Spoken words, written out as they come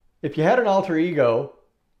If you had an alter ego,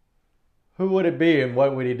 who would it be and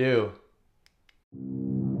what would he do?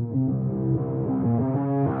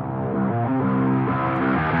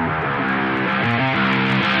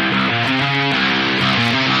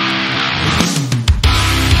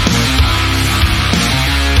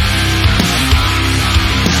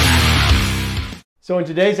 So in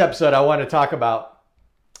today's episode, I want to talk about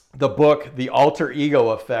the book, The Alter Ego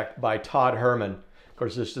Effect by Todd Herman. Of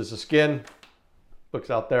course, this is a Skin. Books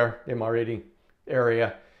out there in my reading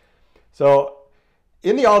area. So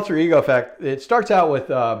in The Alter Ego Effect, it starts out with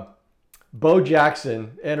Bo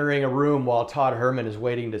Jackson entering a room while Todd Herman is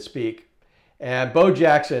waiting to speak. And Bo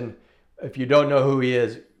Jackson, if you don't know who he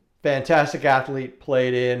is, fantastic athlete,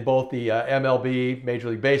 played in both the MLB,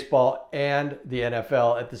 Major League Baseball, and the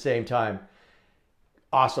NFL at the same time.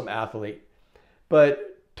 Awesome athlete.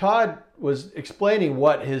 But Todd was explaining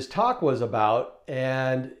what his talk was about,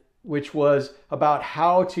 and which was about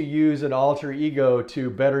how to use an alter ego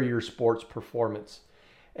to better your sports performance.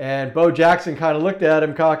 And Bo Jackson kind of looked at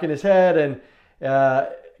him, cocking his head, and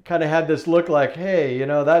kind of had this look like, hey,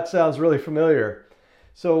 that sounds really familiar.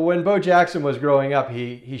 So when Bo Jackson was growing up,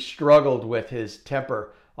 he struggled with his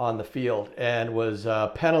temper on the field and was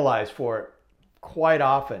penalized for it quite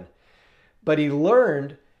often. But he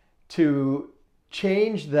learned to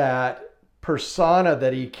change that persona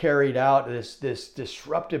that he carried out, this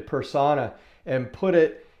disruptive persona, and put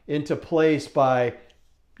it into place by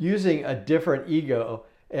using a different ego.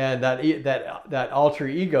 And that alter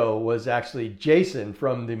ego was actually Jason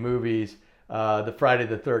from the movies, the Friday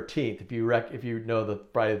the 13th. If you know the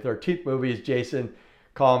Friday the 13th movies, Jason,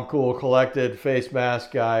 calm, cool, collected, face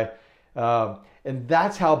mask guy. And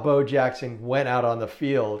that's how Bo Jackson went out on the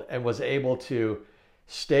field and was able to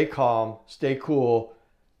stay calm, stay cool,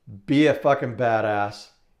 be a fucking badass,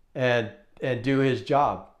 and do his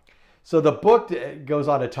job. So the book goes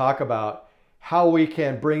on to talk about how we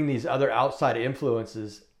can bring these other outside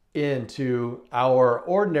influences into our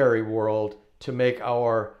ordinary world to make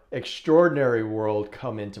our extraordinary world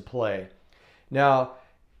come into play. Now,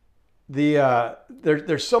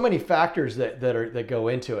 there's so many factors that go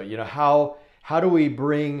into it. How do we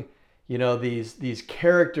bring, these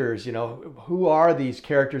characters, who are these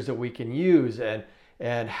characters that we can use,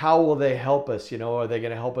 and how will they help us? Are they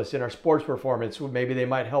going to help us in our sports performance? Maybe they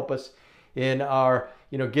might help us in our,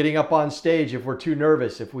 getting up on stage if we're too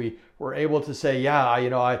nervous. If we were able to say, yeah,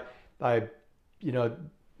 I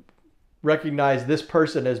recognize this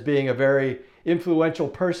person as being a very influential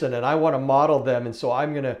person, and I want to model them, and so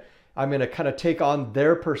I'm gonna kind of take on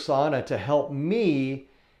their persona to help me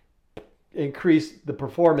increase the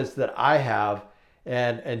performance that I have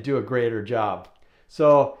and do a greater job.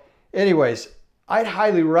 So anyways, I'd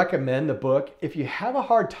highly recommend the book. If you have a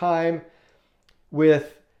hard time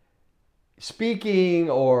with speaking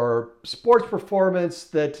or sports performance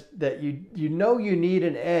that you need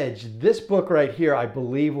an edge, this book right here, I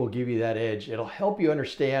believe, will give you that edge. It'll help you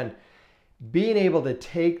understand being able to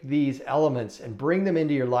take these elements and bring them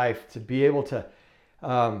into your life, to be able to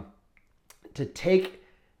take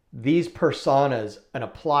these personas and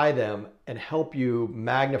apply them and help you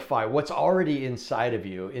magnify what's already inside of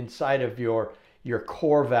you, inside of your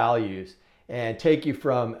core values, and take you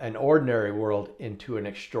from an ordinary world into an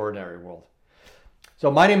extraordinary world.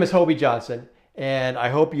 So my name is Hobie Johnson, and I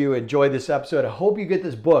hope you enjoyed this episode. I hope you get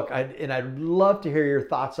this book, and I'd love to hear your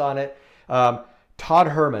thoughts on it. Todd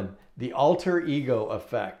Herman, The Alter Ego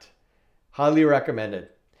Effect. Highly recommended.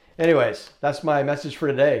 Anyways, that's my message for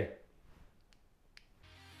today.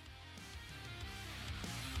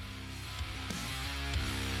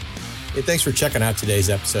 Hey, thanks for checking out today's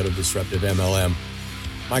episode of Disruptive MLM.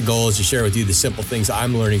 My goal is to share with you the simple things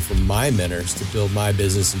I'm learning from my mentors to build my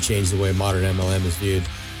business and change the way modern MLM is viewed.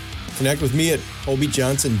 Connect with me at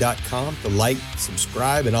hobiejohnson.com to like,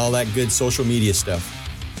 subscribe, and all that good social media stuff.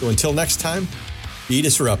 So until next time, be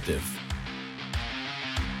disruptive.